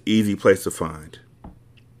 and it's an easy place to find.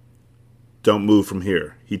 "Don't move from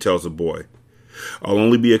here," he tells the boy. "I'll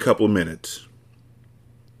only be a couple of minutes."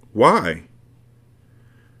 "Why?"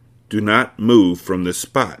 "Do not move from this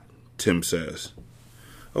spot," Tim says.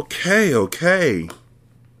 Okay.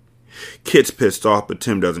 Kit's pissed off, but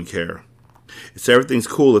Tim doesn't care. If everything's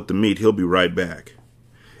cool at the meet, he'll be right back.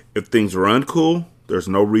 If things are uncool, there's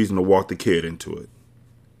no reason to walk the kid into it.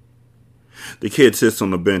 The kid sits on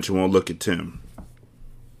the bench and won't look at Tim.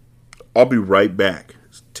 "I'll be right back,"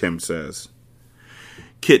 Tim says.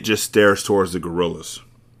 Kit just stares towards the gorillas.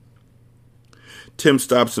 Tim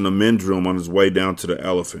stops in a men's room on his way down to the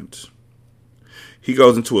elephants. He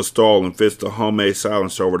goes into a stall and fits the homemade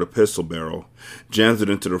silencer over the pistol barrel, jams it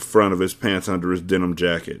into the front of his pants under his denim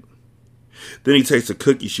jacket. Then he takes a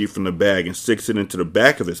cookie sheet from the bag and sticks it into the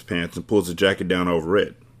back of his pants and pulls the jacket down over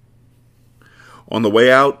it. On the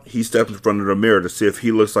way out, he steps in front of the mirror to see if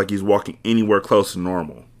he looks like he's walking anywhere close to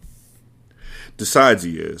normal. Decides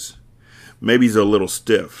he is. Maybe he's a little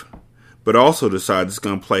stiff, but also decides it's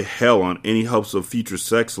going to play hell on any hopes of future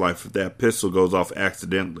sex life if that pistol goes off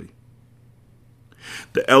accidentally.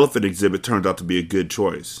 The elephant exhibit turns out to be a good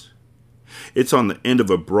choice. It's on the end of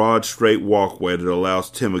a broad, straight walkway that allows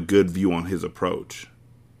Tim a good view on his approach.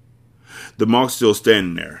 The monk's still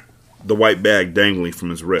standing there, the white bag dangling from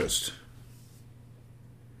his wrist.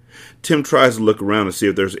 Tim tries to look around to see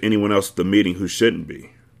if there's anyone else at the meeting who shouldn't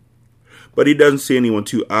be, but he doesn't see anyone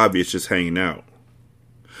too obvious just hanging out.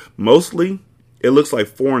 Mostly, it looks like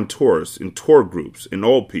foreign tourists in tour groups and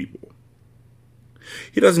old people.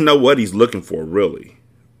 He doesn't know what he's looking for, really.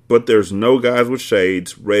 But there's no guys with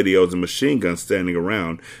shades, radios, and machine guns standing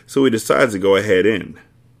around, so he decides to go ahead in.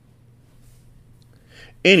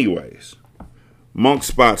 Anyways, Monk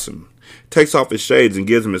spots him, takes off his shades, and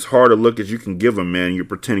gives him as hard a look as you can give a man you're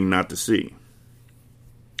pretending not to see.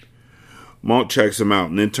 Monk checks him out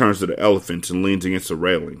and then turns to the elephants and leans against the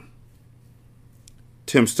railing.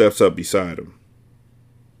 Tim steps up beside him.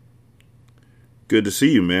 "Good to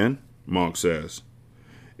see you, man," Monk says.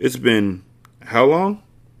 "It's been how long?"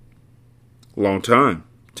 "Long time,"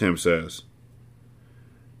 Tim says.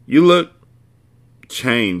 You look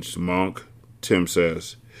changed, Monk, Tim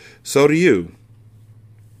says. So do you.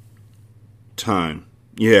 Time.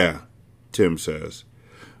 Yeah, Tim says.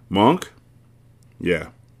 Monk? Yeah.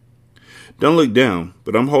 Don't look down,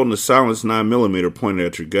 but I'm holding a silenced 9mm pointed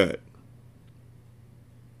at your gut.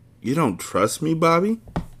 You don't trust me, Bobby?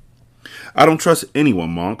 I don't trust anyone,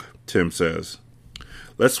 Monk, Tim says.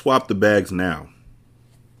 Let's swap the bags now.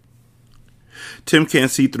 Tim can't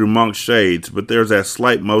see through Monk's shades, but there's that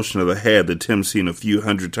slight motion of the head that Tim's seen a few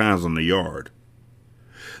hundred times on the yard.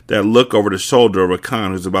 That look over the shoulder of a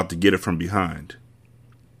con who's about to get it from behind.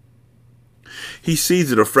 He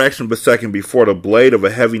sees it a fraction of a second before the blade of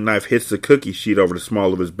a heavy knife hits the cookie sheet over the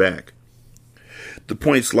small of his back. The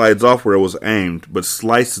point slides off where it was aimed, but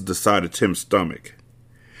slices the side of Tim's stomach.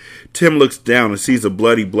 Tim looks down and sees a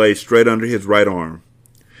bloody blade straight under his right arm.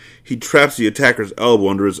 He traps the attacker's elbow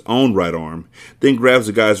under his own right arm, then grabs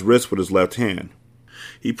the guy's wrist with his left hand.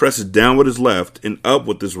 He presses down with his left and up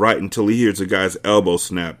with his right until he hears the guy's elbow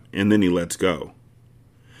snap, and then he lets go.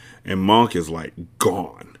 And Monk is like,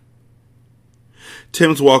 gone.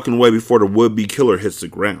 Tim's walking away before the would-be killer hits the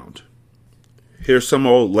ground. Here's some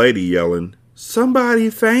old lady yelling,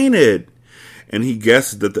 "Somebody fainted!" And he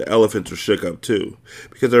guesses that the elephants are shook up too,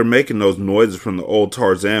 because they're making those noises from the old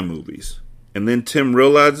Tarzan movies. And then Tim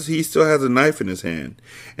realizes he still has a knife in his hand,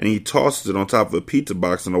 and he tosses it on top of a pizza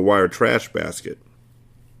box in a wire trash basket.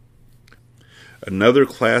 Another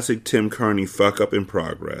classic Tim Kearney fuck-up in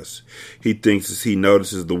progress. He thinks as he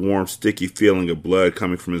notices the warm, sticky feeling of blood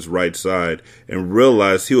coming from his right side, and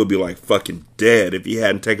realizes he would be like fucking dead if he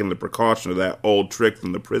hadn't taken the precaution of that old trick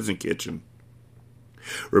from the prison kitchen.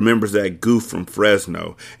 Remembers that goof from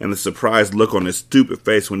Fresno, and the surprised look on his stupid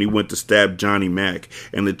face when he went to stab Johnny Mac,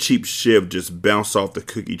 and the cheap shiv just bounced off the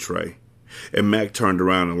cookie tray. And Mac turned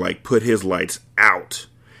around and put his lights out,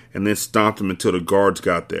 and then stomped him until the guards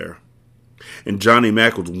got there. And Johnny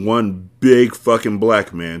Mac was one big fucking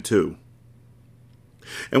black man, too.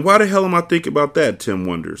 And why the hell am I thinking about that, Tim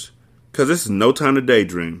wonders. Because this is no time to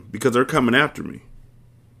daydream, because they're coming after me.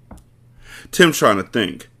 Tim's trying to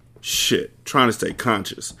think. Shit, trying to stay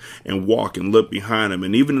conscious, and walk and look behind him,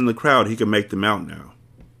 and even in the crowd he can make them out now.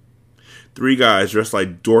 3 guys dressed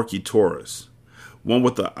like dorky tourists. One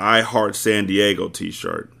with the I Heart San Diego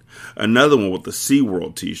t-shirt, another one with the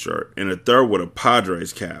SeaWorld t-shirt, and a third with a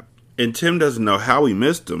Padres cap. And Tim doesn't know how he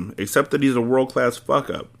missed him, except that he's a world-class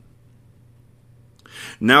fuck-up.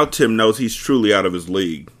 Now Tim knows he's truly out of his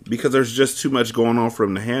league, because there's just too much going on for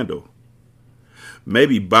him to handle.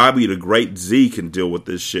 Maybe Bobby the Great Z can deal with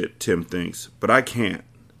this shit, Tim thinks, but I can't.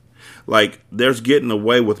 There's getting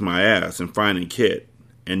away with my ass and finding Kit,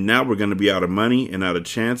 and now we're going to be out of money and out of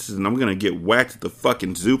chances, and I'm going to get whacked at the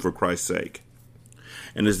fucking zoo for Christ's sake.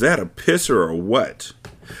 And is that a pisser or what?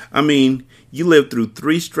 I mean, you lived through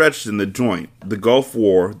 3 stretches in the joint, the Gulf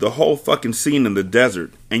War, the whole fucking scene in the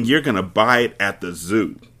desert, and you're going to buy it at the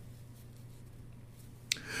zoo.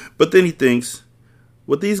 But then he thinks,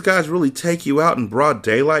 would these guys really take you out in broad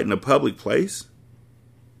daylight in a public place?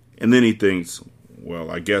 And then he thinks,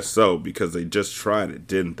 well, I guess so, because they just tried it,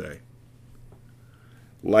 didn't they?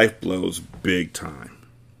 Life blows big time.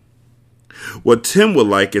 What Tim would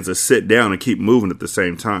like is to sit down and keep moving at the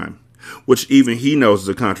same time, which even he knows is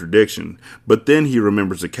a contradiction, but then he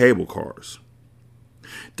remembers the cable cars.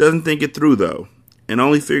 Doesn't think it through, though, and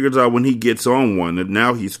only figures out when he gets on one that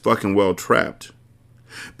now he's fucking well trapped.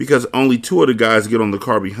 Because only 2 of the guys get on the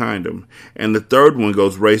car behind him, and the third one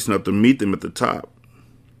goes racing up to meet them at the top.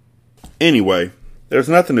 Anyway, there's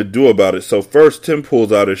nothing to do about it, so first Tim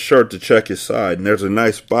pulls out his shirt to check his side, and there's a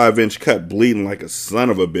nice 5-inch cut bleeding like a son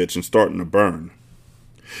of a bitch and starting to burn.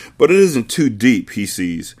 But it isn't too deep, he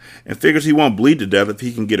sees, and figures he won't bleed to death if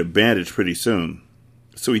he can get a bandage pretty soon.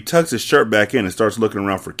 So he tucks his shirt back in and starts looking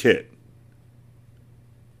around for Kit,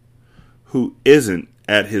 who isn't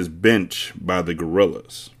at his bench by the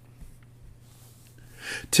gorillas.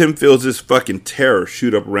 Tim feels this fucking terror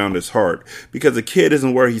shoot up around his heart because the kid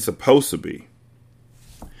isn't where he's supposed to be.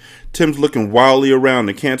 Tim's looking wildly around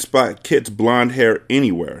and can't spot Kit's blonde hair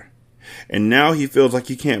anywhere. And now he feels like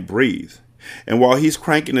he can't breathe. And while he's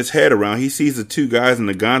cranking his head around, he sees the 2 guys in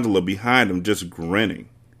the gondola behind him just grinning.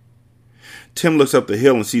 Tim looks up the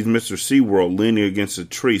hill and sees Mr. SeaWorld leaning against a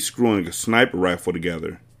tree screwing a sniper rifle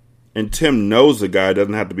together. And Tim knows the guy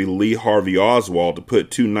doesn't have to be Lee Harvey Oswald to put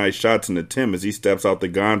 2 nice shots into Tim as he steps out the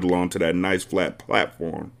gondola onto that nice flat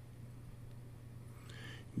platform.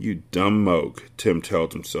 You dumb moke, Tim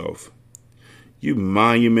tells himself. You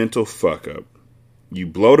monumental fuck-up. You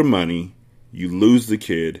blow the money, you lose the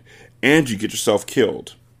kid, and you get yourself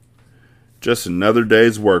killed. Just another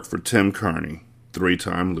day's work for Tim Kearney,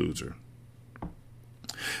 3-time loser.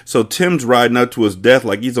 So Tim's riding up to his death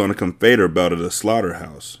like he's on a conveyor belt at a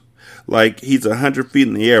slaughterhouse. Like he's 100 feet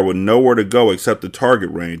in the air with nowhere to go except the target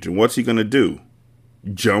range. And what's he going to do?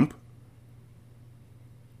 Jump?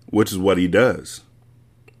 Which is what he does.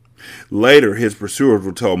 Later, his pursuers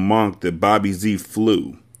will tell Monk that Bobby Z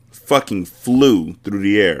fucking flew through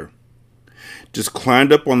the air. Just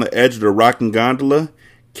climbed up on the edge of the rocking gondola,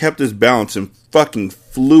 kept his balance, and fucking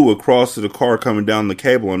flew across to the car coming down the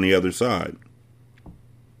cable on the other side.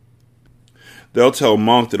 They'll tell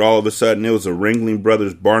Monk that all of a sudden it was a Ringling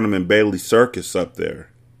Brothers Barnum and Bailey circus up there.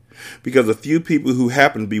 Because a few people who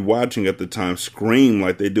happened to be watching at the time scream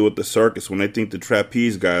like they do at the circus when they think the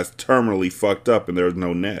trapeze guy is terminally fucked up and there's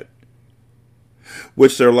no net.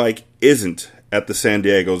 Which they're like isn't at the San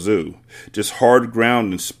Diego Zoo. Just hard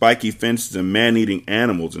ground and spiky fences and man-eating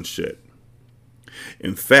animals and shit.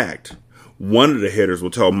 In fact, one of the hitters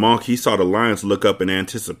will tell Monk he saw the lions look up in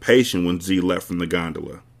anticipation when Z left from the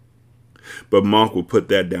gondola. But Monk will put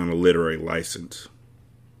that down a literary license.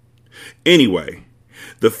 Anyway,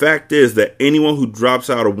 the fact is that anyone who drops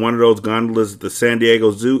out of one of those gondolas at the San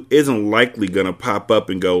Diego Zoo isn't likely going to pop up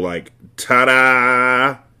and go like,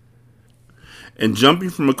 ta-da! And jumping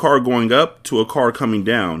from a car going up to a car coming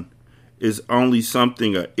down is only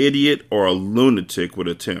something an idiot or a lunatic would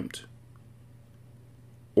attempt.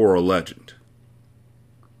 Or a legend.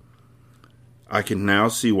 I can now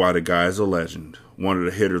see why the guy is a legend, one of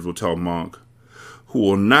the hitters will tell Monk, who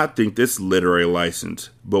will not think this literary license,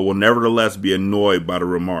 but will nevertheless be annoyed by the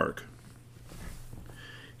remark.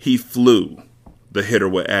 He flew, the hitter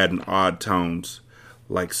would add in odd tones,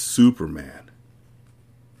 like Superman.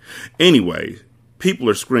 Anyway, people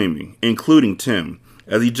are screaming, including Tim,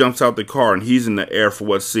 as he jumps out the car and he's in the air for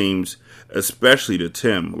what seems, especially to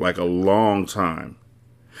Tim, like a long time.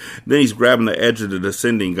 Then he's grabbing the edge of the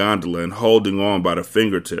descending gondola and holding on by the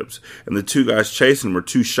fingertips, and the two guys chasing him are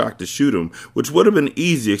too shocked to shoot him, which would have been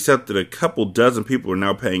easy except that a couple dozen people are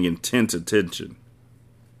now paying intense attention.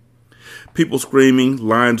 People screaming,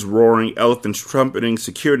 lions roaring, elephants trumpeting,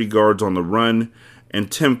 security guards on the run,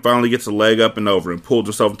 and Tim finally gets a leg up and over and pulls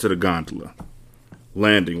himself into the gondola,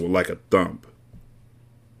 landing with like a thump.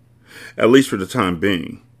 At least for the time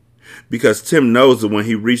being. Because Tim knows that when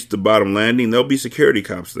he reaches the bottom landing, there'll be security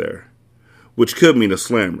cops there. Which could mean a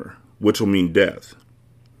slammer, which will mean death.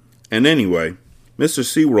 And anyway, Mr.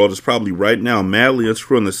 SeaWorld is probably right now madly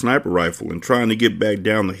unscrewing the sniper rifle and trying to get back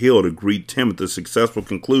down the hill to greet Tim at the successful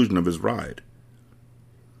conclusion of his ride.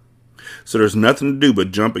 So there's nothing to do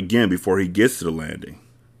but jump again before he gets to the landing.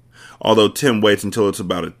 Although Tim waits until it's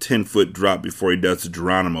about a 10-foot drop before he does the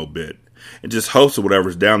Geronimo bit. And just hopes that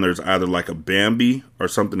whatever's down there is either like a Bambi or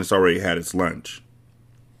something that's already had its lunch.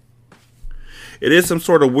 It is some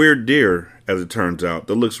sort of weird deer, as it turns out,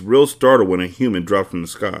 that looks real startled when a human drops from the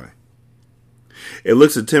sky. It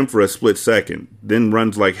looks at Tim for a split second, then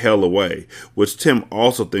runs like hell away, which Tim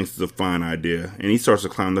also thinks is a fine idea, and he starts to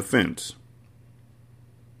climb the fence.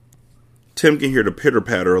 Tim can hear the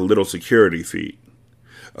pitter-patter of little security feet,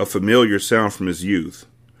 a familiar sound from his youth.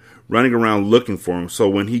 Running around looking for him, so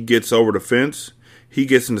when he gets over the fence, he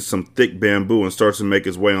gets into some thick bamboo and starts to make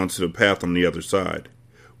his way onto the path on the other side,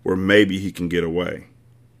 where maybe he can get away.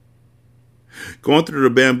 Going through the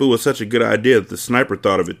bamboo was such a good idea that the sniper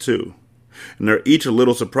thought of it too, and they're each a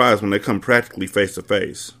little surprised when they come practically face to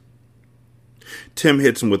face. Tim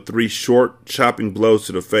hits him with 3 short, chopping blows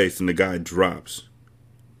to the face and the guy drops.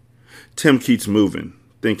 Tim keeps moving,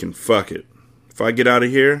 thinking, fuck it. If I get out of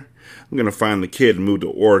here, I'm going to find the kid and move to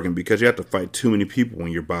Oregon because you have to fight too many people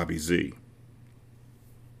when you're Bobby Z.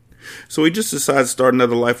 So he just decides to start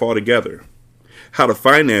another life altogether. How to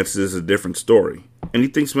finance this is a different story, and he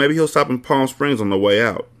thinks maybe he'll stop in Palm Springs on the way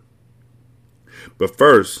out. But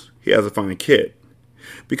first, he has to find Kit.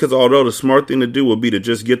 Because although the smart thing to do would be to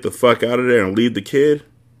just get the fuck out of there and leave the kid,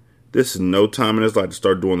 this is no time in his life to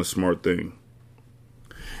start doing the smart thing.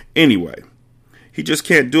 Anyway, he just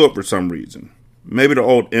can't do it for some reason. Maybe the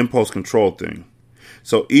old impulse control thing.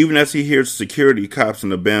 So even as he hears security cops in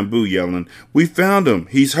the bamboo yelling, "We found him!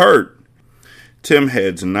 He's hurt!" Tim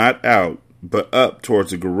heads not out, but up towards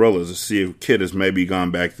the gorillas to see if Kit has maybe gone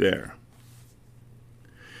back there.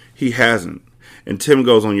 He hasn't, and Tim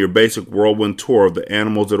goes on your basic whirlwind tour of the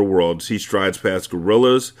animals of the world as he strides past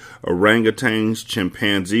gorillas, orangutans,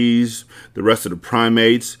 chimpanzees, the rest of the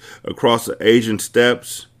primates, across the Asian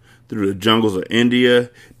steppes, through the jungles of India,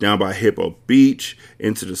 down by Hippo Beach,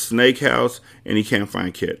 into the snake house, and he can't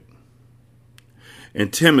find Kit.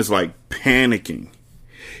 And Tim is like panicking.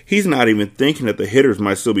 He's not even thinking that the hitters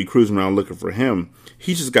might still be cruising around looking for him.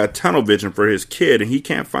 He's just got tunnel vision for his kid, and he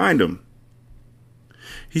can't find him.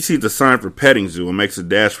 He sees a sign for petting zoo and makes a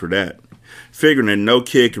dash for that. figuring that no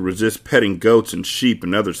kid could resist petting goats and sheep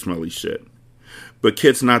and other smelly shit. But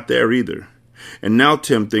Kit's not there either, and now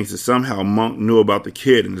Tim thinks that somehow Monk knew about the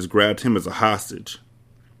kid and has grabbed him as a hostage.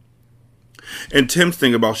 And Tim's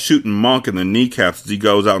thinking about shooting Monk in the kneecaps as he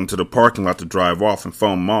goes out into the parking lot to drive off and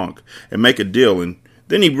phone Monk and make a deal, and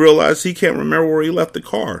then he realizes he can't remember where he left the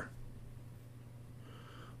car.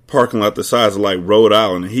 Parking lot the size of like Rhode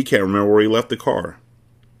Island, and he can't remember where he left the car.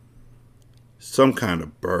 Some kind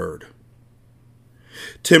of bird.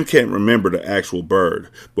 Tim can't remember the actual bird,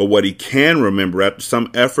 but what he can remember after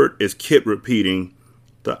some effort is Kit repeating,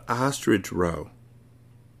 "The ostrich row."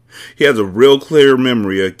 He has a real clear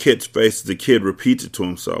memory of Kit's face as the kid repeats it to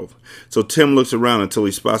himself, so Tim looks around until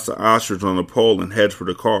he spots the ostrich on the pole and heads for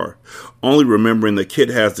the car, only remembering that Kit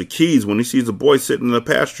has the keys when he sees a boy sitting in the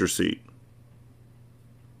passenger seat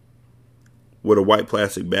with a white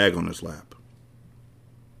plastic bag on his lap.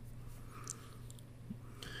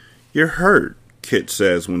 "You're hurt," Kit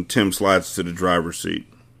says when Tim slides to the driver's seat.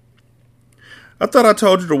 "I thought I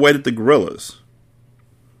told you to wait at the Gorillas."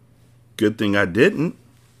 "Good thing I didn't,"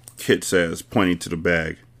 Kit says, pointing to the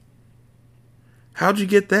bag. "How'd you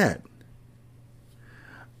get that?"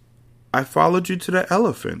 "I followed you to the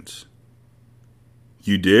elephants."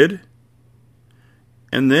 "You did?"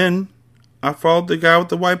 "And then I followed the guy with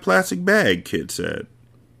the white plastic bag," Kit said.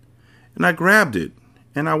 "And I grabbed it,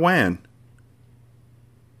 and I ran."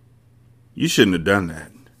 "You shouldn't have done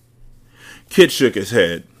that." Kit shook his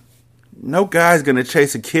head. "No guy's gonna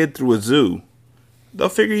chase a kid through a zoo. They'll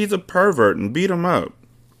figure he's a pervert and beat him up."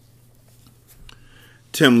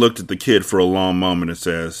 Tim looked at the kid for a long moment and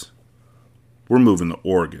says, "We're moving to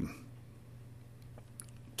Oregon."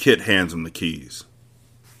 Kit hands him the keys.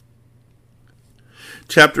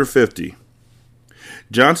 Chapter 50.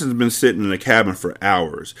 Johnson's been sitting in the cabin for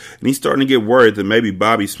hours, and he's starting to get worried that maybe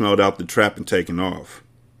Bobby smelled out the trap and taken off.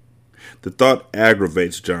 The thought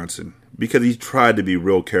aggravates Johnson, because he's tried to be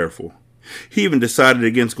real careful. He even decided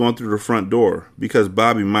against going through the front door, because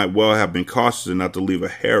Bobby might well have been cautious enough to leave a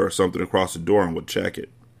hair or something across the door and would check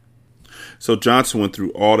it. So Johnson went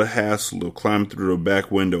through all the hassle of climbing through the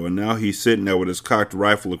back window, and now he's sitting there with his cocked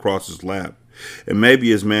rifle across his lap, and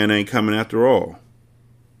maybe his man ain't coming after all.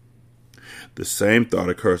 The same thought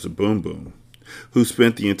occurs to Boom Boom, who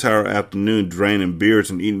spent the entire afternoon draining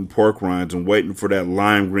beers and eating pork rinds and waiting for that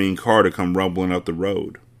lime green car to come rumbling up the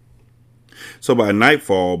road. So by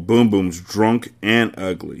nightfall, Boom Boom's drunk and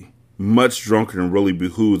ugly, much drunker than really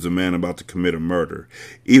behooves a man about to commit a murder,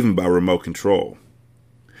 even by remote control.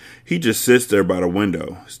 He just sits there by the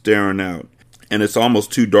window, staring out, and it's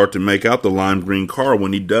almost too dark to make out the lime green car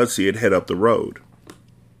when he does see it head up the road.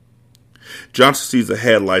 Johnson sees the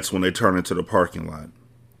headlights when they turn into the parking lot.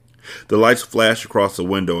 The lights flash across the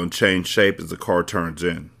window and change shape as the car turns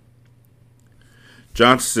in.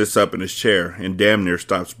 Johnson sits up in his chair and damn near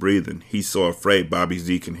stops breathing. He's so afraid Bobby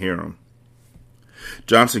Z can hear him.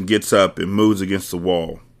 Johnson gets up and moves against the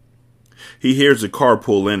wall. He hears the car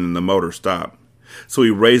pull in and the motor stop, so he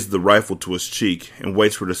raises the rifle to his cheek and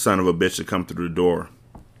waits for the son of a bitch to come through the door.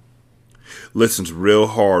 Listens real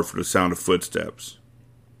hard for the sound of footsteps.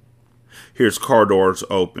 Hears car doors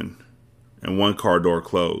open and one car door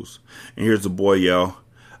close, and hears the boy yell,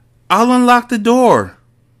 "I'll unlock the door."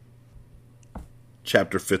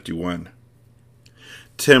 Chapter 51.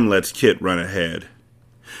 Tim lets Kit run ahead.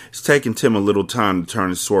 It's taken Tim a little time to turn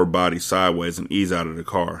his sore body sideways and ease out of the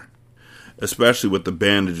car, especially with the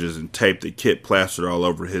bandages and tape that Kit plastered all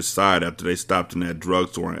over his side after they stopped in that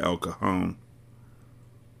drugstore in El Cajon.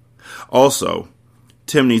 Also,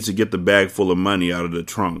 Tim needs to get the bag full of money out of the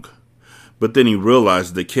trunk, but then he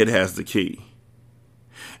realizes that Kit has the key,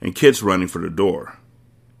 and Kit's running for the door.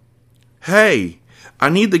 "Hey, I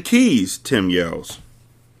need the keys," Tim yells.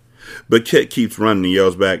 But Kit keeps running and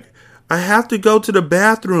yells back, "I have to go to the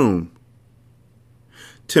bathroom."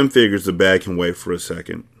 Tim figures the bag can wait for a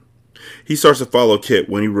second. He starts to follow Kit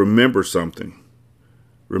when he remembers something.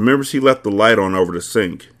 Remembers he left the light on over the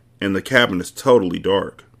sink, and the cabin is totally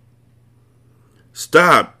dark.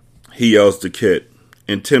 "Stop," he yells to Kit,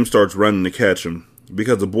 and Tim starts running to catch him,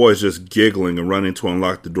 because the boy is just giggling and running to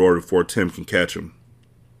unlock the door before Tim can catch him.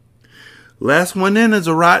 "Last one in is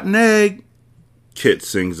a rotten egg," Kit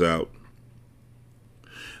sings out.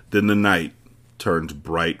 Then the night turns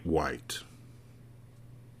bright white.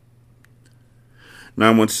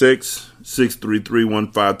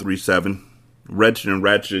 916-633-1537. Wretched and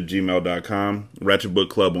Ratchet at gmail.com. Ratchet Book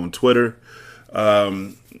Club on Twitter.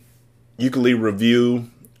 You can leave a review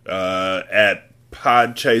at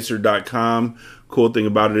podchaser.com. Cool thing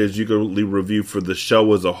about it is you can leave a review for the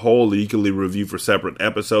show as a whole, or you can leave a review for separate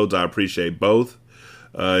episodes. I appreciate both.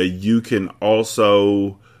 You can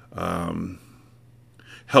also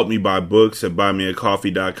Help me buy books at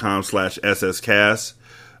buymeacoffee.com/sscast.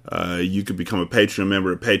 You could become a Patreon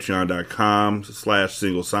member at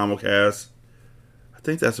patreon.com/singlesimulcast. I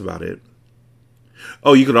think that's about it.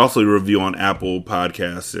 Oh, you could also review on Apple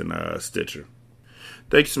Podcasts and Stitcher.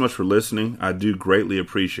 Thank you so much for listening. I do greatly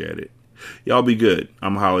appreciate it. Y'all be good.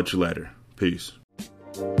 I'm going to holler at you later. Peace.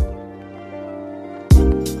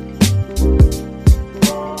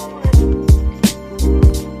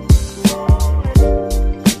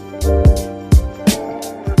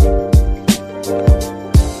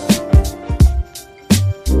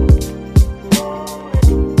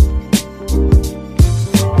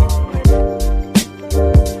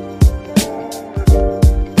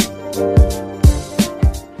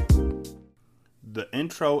 The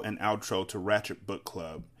intro and outro to Ratchet Book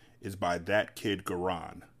Club is by That Kid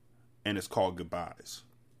Garan, and it's called Goodbyes.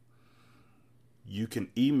 You can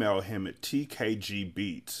email him at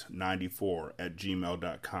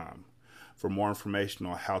tkgbeats94@gmail.com for more information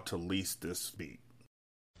on how to lease this beat.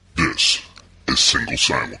 This is Single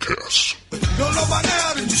Simulcast. Don't know by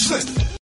now that you slip.